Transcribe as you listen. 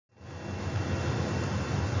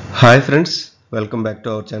Hi friends, welcome back to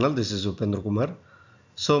our channel. This is Upendra Kumar.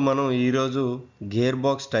 So మనం ఈరోజు gear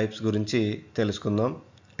box types గురించి తెలుసుకుందాం.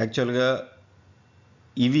 యాక్చువల్గా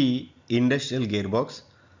ఇవి industrial gear box.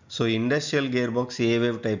 So industrial gear box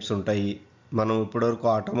ఏవేవి టైప్స్ ఉంటాయి, మనం ఇప్పటివరకు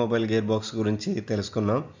ఆటోమొబైల్ గేర్ బాక్స్ గురించి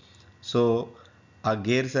తెలుసుకున్నాం. సో ఆ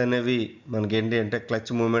గేర్స్ అనేవి మనకేంటి అంటే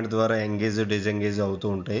క్లచ్ మూమెంట్ ద్వారా ఎంగేజ్ డిజెంగేజ్ అవుతూ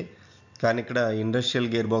ఉంటాయి. కానీ ఇక్కడ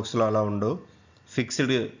ఇండస్ట్రియల్ గేర్ బాక్స్లో అలా ఉండవు,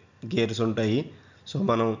 ఫిక్స్డ్ గేర్స్ ఉంటాయి. సో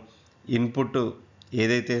మనం ఇన్పుట్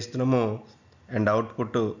ఏదైతే ఇస్తున్నామో అండ్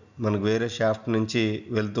అవుట్పుట్ మనకు వేరే షాఫ్ట్ నుంచి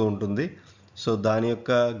వెళ్తూ ఉంటుంది. సో దాని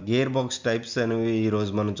యొక్క గేర్ బాక్స్ టైప్స్ అనేవి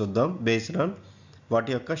ఈరోజు మనం చూద్దాం. బేస్డ్ ఆన్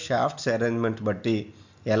వాటి యొక్క షాఫ్ట్స్ అరేంజ్మెంట్ బట్టి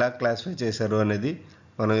ఎలా క్లాసిఫై చేశారు అనేది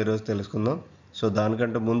మనం ఈరోజు తెలుసుకుందాం. సో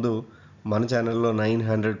దానికంటే ముందు మన ఛానల్లో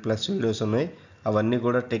 900+ వీడియోస్ ఉన్నాయి. అవన్నీ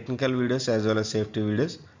కూడా technical videos as well as safety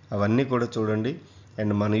videos. అవన్నీ కూడా చూడండి.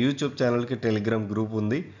 అండ్ మన యూట్యూబ్ ఛానల్కి టెలిగ్రామ్ గ్రూప్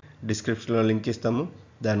ఉంది, డిస్క్రిప్షన్లో లింక్ ఇస్తాము.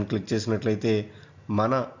 దాన్ని క్లిక్ చేసినట్లయితే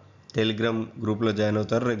మన టెలిగ్రామ్ గ్రూప్లో జాయిన్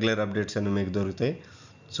అవుతారు. రెగ్యులర్ అప్డేట్స్ అన్నీ మీకు దొరుకుతాయి.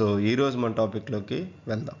 సో ఈరోజు మన టాపిక్లోకి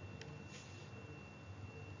వెళ్దాం.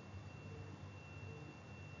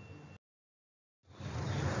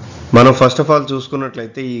 మనం ఫస్ట్ ఆఫ్ ఆల్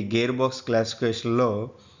చూసుకున్నట్లయితే ఈ గేర్ బాక్స్ క్లాసిఫికేషన్లో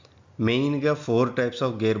మెయిన్గా 4 టైప్స్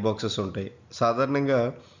ఆఫ్ గేర్ బాక్సెస్ ఉంటాయి. సాధారణంగా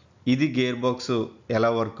ఇది గేర్ బాక్స్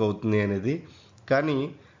ఎలా వర్క్ అవుతుంది అనేది, కానీ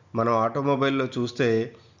మనం ఆటోమొబైల్లో చూస్తే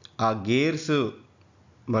ఆ గేర్స్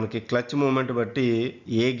మనకి క్లచ్ మూమెంట్ బట్టి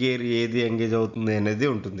ఏ గేర్ ఏది ఎంగేజ్ అవుతుంది అనేది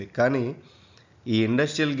ఉంటుంది. కానీ ఈ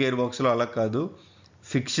ఇండస్ట్రియల్ గేర్ బాక్స్లో అలా కాదు,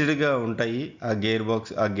 ఫిక్స్డ్గా ఉంటాయి ఆ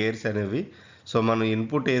గేర్స్ అనేవి. సో మనం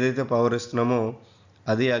ఇన్పుట్ ఏదైతే పవర్ ఇస్తున్నామో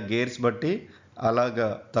అది ఆ గేర్స్ బట్టి అలాగా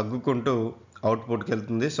తగ్గుకుంటూ అవుట్పుట్కి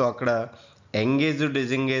వెళ్తుంది. సో అక్కడ ఎంగేజ్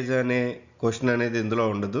డిజెంగేజ్ అనే క్వశ్చన్ అనేది ఇందులో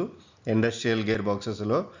ఉండదు. ఇండస్ట్రియల్ గేర్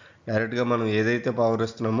బాక్సెస్లో డైరెక్ట్గా మనం ఏదైతే పవర్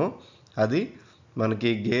ఇస్తున్నామో అది మనకి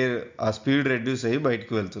గేర్ ఆ స్పీడ్ రెడ్యూస్ అయ్యి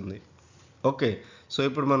బయటకు వెళ్తుంది. ఓకే, సో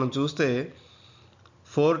ఇప్పుడు మనం చూస్తే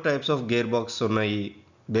 4 టైప్స్ ఆఫ్ గేర్ బాక్స్ ఉన్నాయి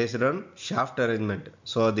based on shaft arrangement.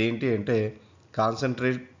 So అదేంటి అంటే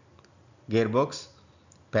concentrate gear box,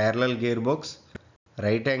 parallel gear box,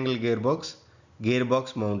 right angle gear box, gear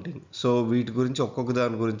box mounting. So వీటి గురించి ఒక్కొక్క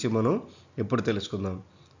దాని గురించి మనం ఎప్పుడు తెలుసుకుందాం.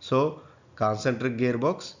 So concentric gear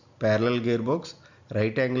box, parallel gear box,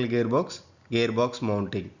 right angle gear box, gear box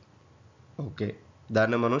mounting. Okay,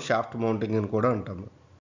 దాన్ని మనం షాఫ్ట్ మౌంటింగ్ అని కూడా అంటాము.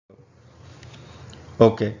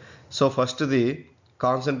 ఓకే, సో ఫస్ట్ది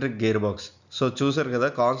కాన్సన్ట్రిక్ గేర్ బాక్స్. సో చూసారు కదా,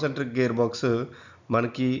 కాన్సన్ట్రిక్ గేర్ బాక్స్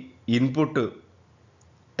మనకి ఇన్పుట్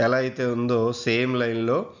ఎలా అయితే ఉందో సేమ్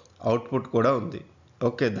లైన్లో అవుట్పుట్ కూడా ఉంది.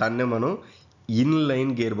 ఓకే, దాన్నే మనం ఇన్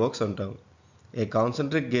లైన్ గేర్ బాక్స్ అంటాం. ఏ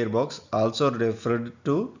concentric gear box also referred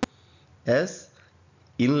to as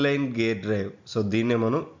in line gear drive. So దీన్నే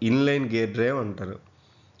మనం ఇన్ లైన్ గేర్ డ్రైవ్ అంటారు.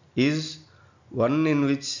 Is one in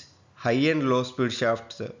which high and లో స్పీడ్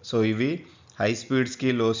షాఫ్ట్స్. సో ఇవి హై స్పీడ్స్కి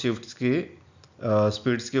లో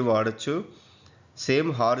స్పీడ్స్కి వాడచ్చు. సేమ్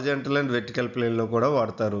హారిజాంటల్ అండ్ వెర్టికల్ ప్లేన్లో కూడా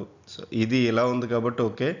వాడతారు. సో ఇది ఇలా ఉంది కాబట్టి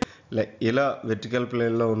ఓకే, ఇలా వెర్టికల్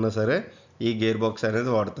ప్లేన్లో ఉన్నా సరే ఈ గేర్ బాక్స్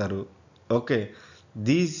అనేది వాడతారు. Okay,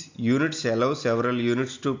 these units allow several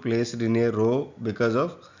units to placed in a రో because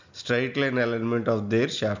of straight line alignment of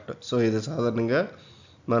their shaft. So ఇది సాధారణంగా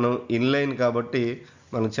మనం ఇన్లైన్ కాబట్టి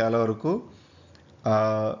మనకు చాలా వరకు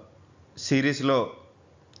సిరీస్లో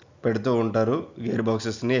పెడుతూ ఉంటారు గేర్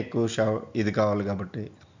బాక్సెస్ని, ఎక్కువ ఇది కావాలి కాబట్టి.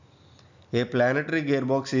 ఏ planetary gear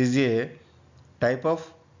box is a type of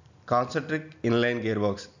concentric inline gear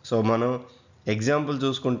box. So మనం ఎగ్జాంపుల్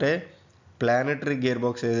చూసుకుంటే ప్లానటరీ గేర్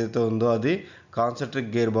బాక్స్ ఏదైతే ఉందో అది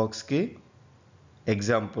కాన్సెంట్రిక్ గేర్ బాక్స్కి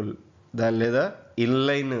ఎగ్జాంపుల్, లేదా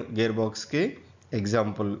ఇన్లైన్ గేర్ బాక్స్కి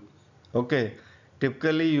example. Okay,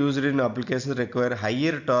 typically used in applications require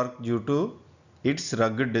higher torque due to its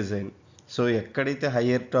rugged design. So ఎక్కడైతే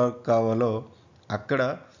higher torque కావాలో అక్కడ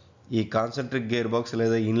ఈ కాన్సెంట్రిక్ గేర్ బాక్స్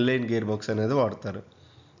లేదా ఇన్లైన్ గేర్ బాక్స్ అనేది వాడతారు.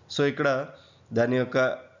 సో ఇక్కడ దాని యొక్క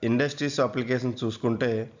ఇండస్ట్రీస్ అప్లికేషన్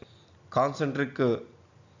చూసుకుంటే కాన్సెంట్రిక్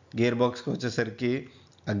గేర్ బాక్స్కి వచ్చేసరికి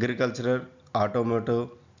agricultural, automotive,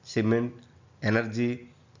 cement, energy,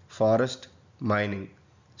 forest, mining.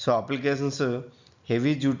 So applications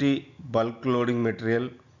heavy duty bulk loading material,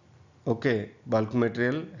 okay, bulk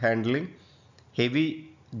material handling, heavy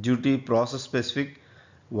duty process specific,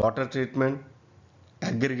 water treatment,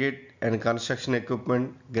 aggregate and construction equipment,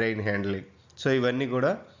 grain handling. So ఇవన్నీ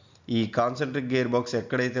కూడా ఈ concentric gear box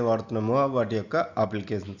ఎక్కడైతే వాడుతున్నామో వాటి యొక్క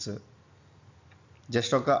applications.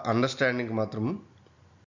 Just ఒక understanding మాత్రం.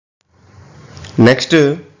 Next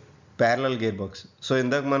parallel gear box. So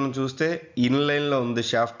ఇందాక మనం చూస్తే ఇన్లైన్లో ఉంది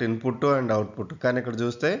షాఫ్ట్ ఇన్పుట్ అండ్ అవుట్పుట్, కానీ ఇక్కడ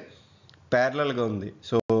చూస్తే ప్యారలల్గా ఉంది.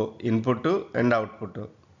 So input and output.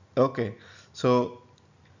 Okay, so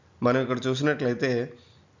మనం ఇక్కడ చూసినట్లయితే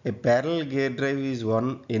A parallel gear drive is one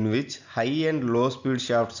in which high and low speed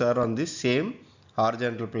shafts are on the same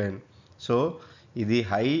horizontal plane. So ఇది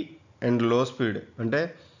హై అండ్ లో స్పీడ్ అంటే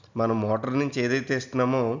మనం మోటార్ నుంచి ఏదైతే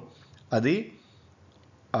ఇస్తున్నామో అది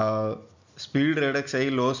స్పీడ్ రిడక్స్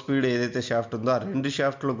అయ్యి లో స్పీడ్ ఏదైతే షాఫ్ట్ ఉందో ఆ రెండు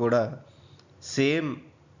షాఫ్ట్లు కూడా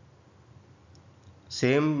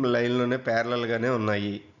సేమ్ లైన్లోనే ప్యారలల్గానే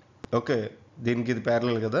ఉన్నాయి. ఓకే, దీనికి ఇది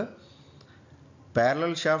ప్యారలల్ కదా.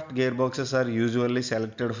 Parallel shaft gearboxes are usually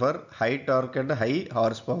selected for high torque and high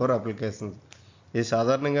horsepower applications. ఇది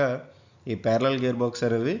సాధారణంగా ఈ ప్యారలల్ గేర్ బాక్స్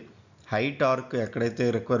అనేవి హై టార్క్ ఎక్కడైతే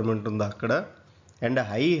రిక్వైర్మెంట్ ఉందో అక్కడ అండ్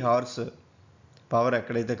హై హార్స్ పవర్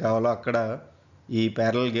ఎక్కడైతే కావాలో అక్కడ ఈ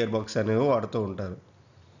ప్యారలల్ గేర్ బాక్స్ అనేవి వాడుతూ ఉంటారు.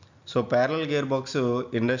 సో ప్యారలల్ గేర్ బాక్స్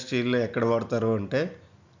ఇండస్ట్రీలో ఎక్కడ వాడతారు అంటే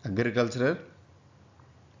agricultural,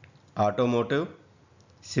 automotive,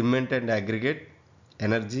 cement and aggregate,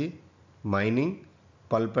 energy, mining,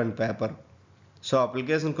 pulp and paper. So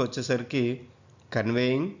అప్లికేషన్కి వచ్చేసరికి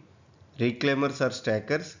conveying, రీక్లైమర్స్ are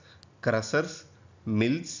stalkers, crushers,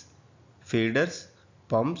 mills, feeders,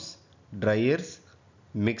 pumps, dryers,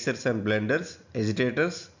 mixers and blenders,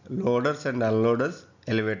 ఎజిటేటర్స్, loaders and అన్లోడర్స్,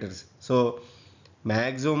 elevators. So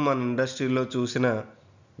maximum మన ఇండస్ట్రీలో చూసిన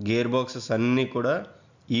gear boxes అన్నీ కూడా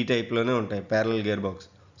ఈ టైప్లోనే ఉంటాయి, ప్యారలల్ గేర్ బాక్స్.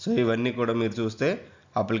 సో ఇవన్నీ కూడా మీరు చూస్తే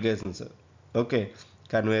అప్లికేషన్స్. ఓకే,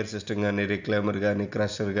 కన్వేయర్ సిస్టమ్ కానీ, రిక్లైమర్ కానీ,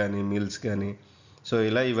 క్రషర్ కానీ, మిల్స్ కానీ. సో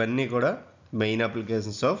ఇలా ఇవన్నీ కూడా main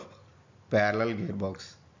applications of parallel gear box.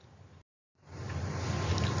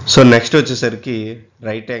 So next వచ్చేసరికి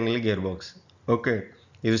right angle gear box. Okay,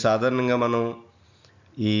 ఇవి సాధారణంగా మనం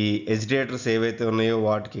ఈ ఎజిటేటర్స్ ఏవైతే ఉన్నాయో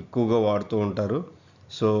వాటికి ఎక్కువగా వాడుతూ ఉంటారు.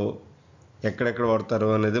 సో ఎక్కడెక్కడ వాడతారు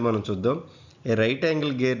అనేది మనం చూద్దాం. ఏ right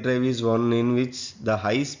angle gear drive is one in which the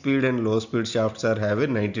high speed and లో speed shafts are have a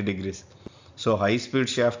 90 degrees. So high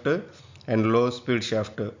speed shaft and లో స్పీడ్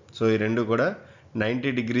షాఫ్ట్, సో ఈ రెండు కూడా 90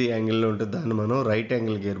 degree యాంగిల్లో ఉంటుంది. దాన్ని మనం రైట్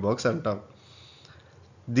యాంగిల్ గేర్ బాక్స్ అంటాం.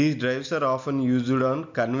 These drives are often used on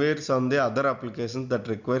conveyors on the other applications that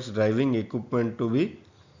requires driving equipment to be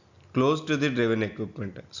close to the driven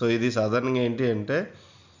equipment. So ఇది సాధారణంగా ఏంటి అంటే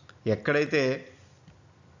ఎక్కడైతే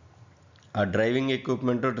ఆ డ్రైవింగ్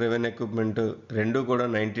ఎక్విప్మెంట్, డ్రైవెన్ ఎక్విప్మెంట్ రెండు కూడా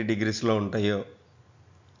 90 degreesలో ఉంటాయో,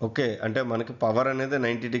 ఓకే, అంటే మనకి పవర్ అనేది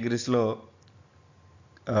 90 degreesలో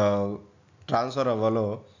ట్రాన్స్ఫర్ అవ్వాలో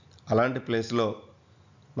అలాంటి ప్లేస్లో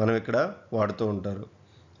మనం ఇక్కడ వాడుతూ ఉంటారు.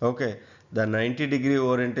 Okay, the 90 degree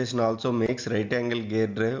orientation also makes right angle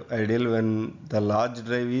gear drive ideal when the large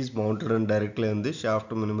drive is mounted and directly on the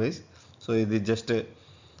shaft minimise. So ఇది జస్ట్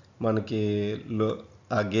మనకి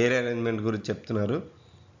ఆ గేర్ అరేంజ్మెంట్ గురించి చెప్తున్నారు.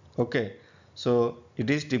 Okay, so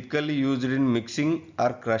it is typically used in mixing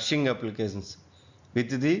are crushing applications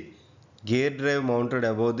with the gear drive mounted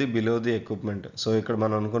above the below the equipment. So ఇక్కడ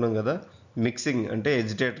మనం అనుకున్నాం కదా, mixing అంటే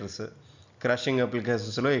ఎజిటేటర్స్, క్రషింగ్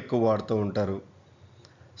అప్లికేషన్స్లో ఎక్కువ వాడుతూ ఉంటారు.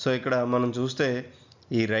 సో ఇక్కడ మనం చూస్తే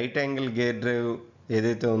ఈ రైట్ యాంగిల్ గేర్ డ్రైవ్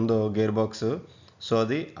ఏదైతే ఉందో గేర్ బాక్స్, సో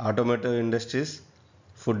అది automotive industries,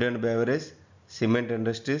 food and beverage, cement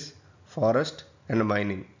industries, forest and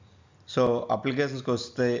mining. So అప్లికేషన్స్కి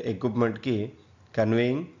వస్తే ఎక్విప్మెంట్కి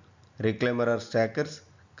conveying, రిక్లైమర్ are stalkers,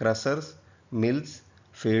 crushers, mills,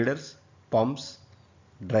 feeders, pumps,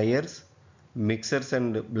 dryers, mixers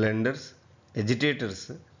and blenders, ఎజిటేటర్స్,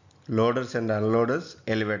 loaders and అన్లోడర్స్,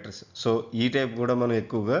 elevators. So ఈ type కూడా మనం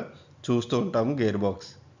ఎక్కువగా చూస్తూ ఉంటాము gear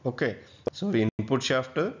box. Okay, so input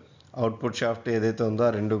shaft, output shaft ఏదైతే ఉందో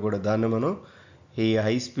ఆ రెండు కూడా దాన్ని మనం ఈ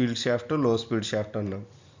హై స్పీడ్ షాఫ్ట్, లో స్పీడ్ షాఫ్ట్ అన్నాం.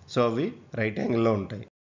 సో అవి రైట్ యాంగిల్లో ఉంటాయి.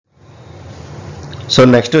 సో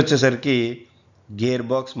నెక్స్ట్ వచ్చేసరికి గేర్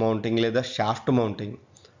బాక్స్ మౌంటింగ్ లేదా షాఫ్ట్ మౌంటింగ్.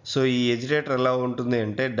 సో ఈ ఎజిటేటర్ ఎలా ఉంటుంది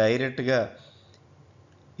అంటే డైరెక్ట్గా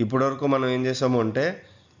ఇప్పటివరకు మనం ఏం చేసాము అంటే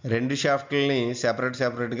రెండు షాఫ్ట్లని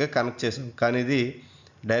సెపరేట్గా కనెక్ట్ చేసాం. కానీ ఇది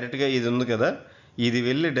డైరెక్ట్గా ఇది ఉంది కదా, ఇది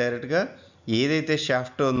వెళ్ళి డైరెక్ట్గా ఏదైతే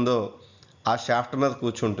షాఫ్ట్ ఉందో ఆ షాఫ్ట్ మీద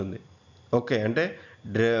కూర్చుంటుంది. ఓకే, అంటే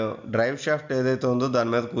డ్రైవ్ షాఫ్ట్ ఏదైతే ఉందో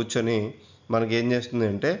దాని మీద కూర్చొని మనకి ఏం చేస్తుంది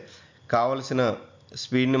అంటే కావలసిన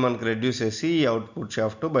స్పీడ్ని మనకు రెడ్యూస్ చేసి ఈ అవుట్పుట్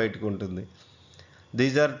షాఫ్ట్ బయటకు ఉంటుంది.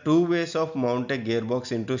 These are 2 ways of mount A gear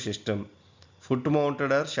box into system, foot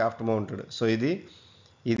mounted are shaft mounted. So ఇది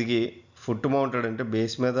ఫుట్ మౌంటెడ్ అంటే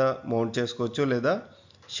బేస్ మీద మౌంట్ చేసుకోవచ్చు, లేదా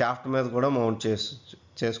షాఫ్ట్ మీద కూడా మౌంట్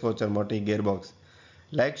చేసుకోవచ్చు అనమాట ఈ gear box.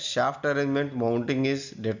 Like shaft arrangement mounting is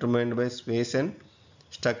determined by space and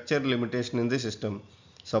structure limitation in the system.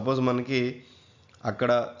 Suppose మనకి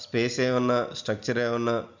అక్కడ స్పేస్ ఏమన్నా, స్ట్రక్చర్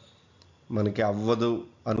ఏమన్నా మనకి అవ్వదు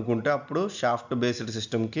అనుకుంటే అప్పుడు షాఫ్ట్ బేస్డ్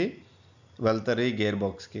సిస్టమ్కి వెళ్తారు ఈ గేర్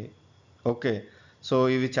బాక్స్కి. ఓకే, సో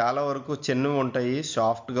ఇవి చాలా వరకు చిన్నవి ఉంటాయి,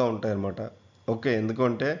 సాఫ్ట్గా ఉంటాయి అన్నమాట. ఓకే,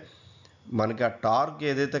 ఎందుకంటే మనకి ఆ టార్క్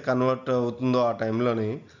ఏదైతే కన్వర్ట్ అవుతుందో ఆ టైంలోని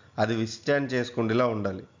అది విస్టాండ్ చేసుకుండేలా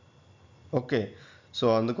ఉండాలి. ఓకే, సో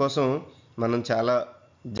అందుకోసం మనం చాలా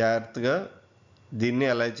జాగ్రత్తగా దీన్ని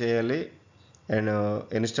ఎలా చేయాలి అండ్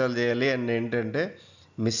ఇన్స్టాల్ చేయాలి. అండ్ ఏంటంటే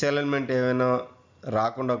మిస్అలైన్మెంట్ ఏమైనా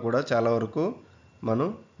రాకుండా కూడా చాలా వరకు మనం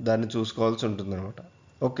దాన్ని చూసుకోవాల్సి ఉంటుంది అనమాట.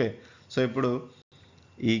 ఓకే, సో ఇప్పుడు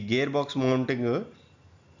ఈ గేర్ బాక్స్ మౌంటింగ్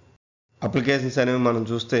అప్లికేషన్స్ అనేవి మనం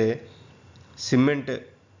చూస్తే cement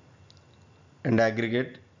and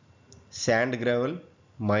aggregate, sand gravel,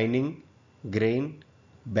 mining, grain,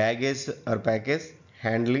 baggage R package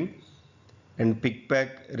handling and pick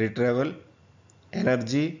pack రిట్రావెల్,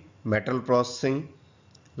 energy, metal processing,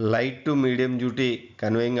 light to medium duty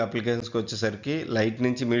conveying అప్లికేషన్స్కి వచ్చేసరికి లైట్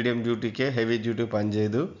నుంచి మీడియం డ్యూటీకే, హెవీ డ్యూటీ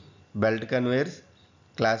పనిచేయదు, belt conveyors,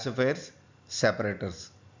 క్లాసిఫైయర్స్, separators.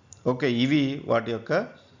 Okay, ఇవి వాటి యొక్క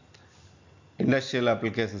industrial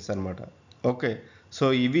applications అనమాట. Okay, so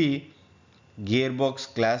ఇవి gear box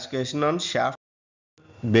classification on shaft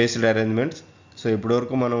based arrangements. So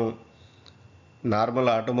ఇప్పటివరకు మనం నార్మల్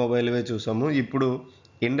ఆటోమొబైల్వే చూసాము, ఇప్పుడు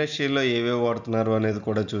ఇండస్ట్రీలో ఏవేవి వాడుతున్నారు అనేది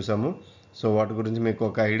కూడా చూసాము. సో వాటి గురించి మీకు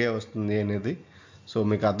ఒక ఐడియా వస్తుంది అనేది. సో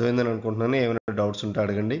మీకు అర్థమైందని అనుకుంటున్నాను. ఏమైనా డౌట్స్ ఉంటే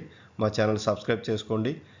అడగండి. మా ఛానల్ సబ్స్క్రైబ్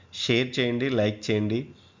చేసుకోండి, షేర్ చేయండి, లైక్ చేయండి.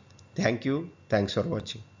 Thanks for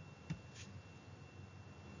watching.